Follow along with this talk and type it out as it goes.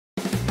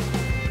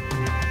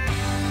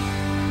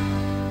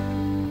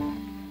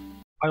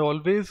I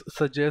always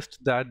suggest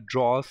that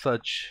draw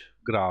such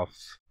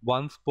graphs.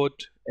 Once put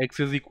x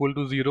is equal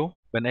to 0.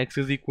 When x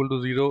is equal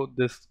to 0,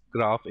 this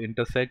graph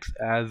intersects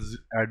as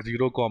at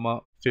 0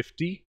 comma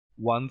 50.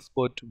 Once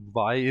put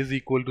y is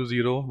equal to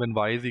 0. When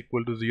y is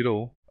equal to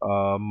 0,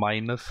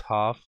 minus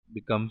half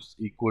becomes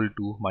equal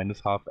to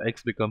minus half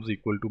x becomes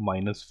equal to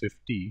minus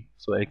 50.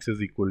 So x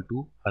is equal to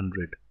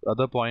 100. The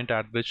other point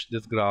at which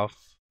this graph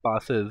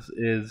passes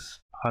is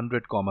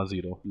 100 comma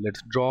 0.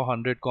 Let's draw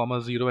 100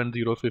 comma 0 and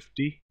 0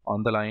 50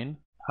 on the line.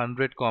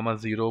 100 comma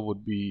 0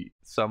 would be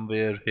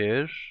somewhere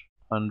here,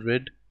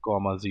 100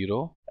 comma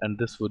 0, and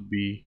this would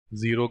be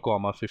 0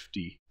 comma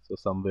 50. So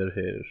somewhere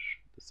here,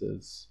 this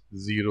is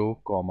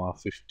 0 comma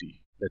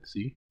 50. Let's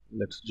see.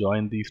 Let's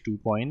join these 2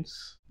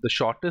 points. The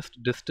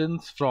shortest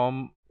distance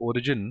from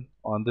origin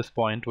on this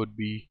point would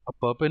be a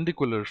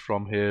perpendicular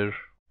from here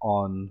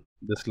on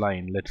this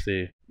line, let's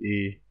say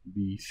A,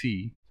 B,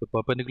 C. So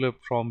perpendicular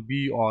from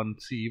B on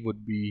C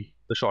would be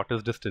the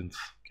shortest distance.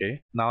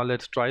 Okay. Now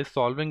let's try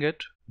solving it.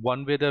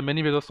 One way, there are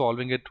many ways of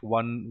solving it.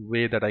 One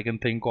way that I can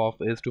think of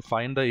is to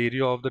find the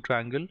area of the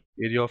triangle.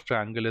 Area of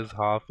triangle is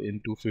half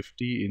into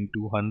 50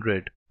 into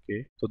 100.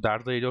 Okay, so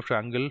that's the area of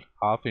triangle,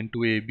 half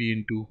into AB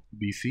into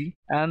BC,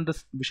 and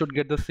this, we should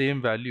get the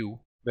same value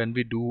when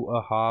we do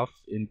a half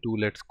into,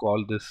 let's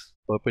call this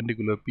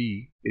perpendicular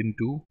P,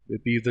 into, where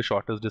P is the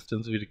shortest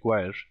distance we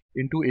require,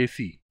 into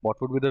AC. What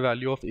would be the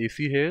value of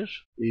AC here?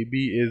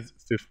 AB is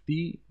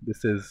 50,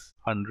 this is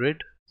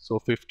 100, so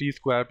 50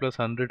 square plus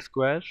 100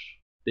 square.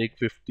 Take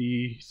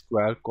 50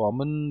 square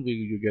common,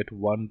 you get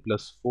 1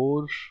 plus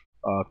 4.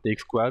 Take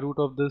square root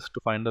of this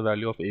to find the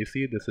value of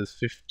AC. This is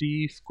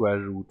 50 square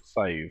root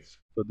 5.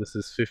 So this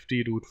is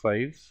 50 root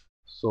 5.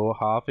 So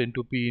half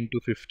into P into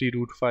 50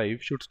 root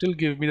 5 should still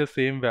give me the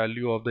same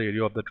value of the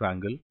area of the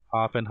triangle.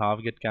 Half and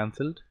half get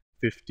cancelled.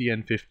 50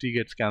 and 50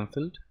 gets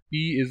cancelled.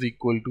 P is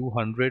equal to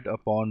 100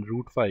 upon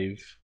root 5,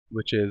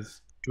 which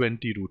is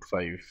 20 root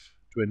 5.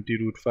 20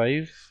 root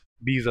 5.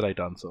 B is the right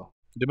answer.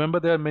 Remember,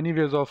 there are many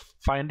ways of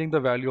finding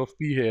the value of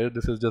P here.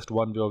 This is just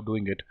one way of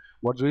doing it.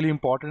 What's really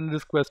important in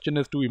this question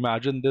is to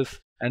imagine this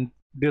and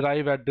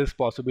derive at this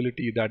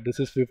possibility that this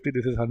is 50,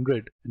 this is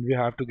 100, and we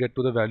have to get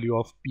to the value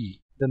of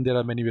P. Then there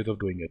are many ways of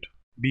doing it.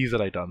 B is the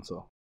right answer.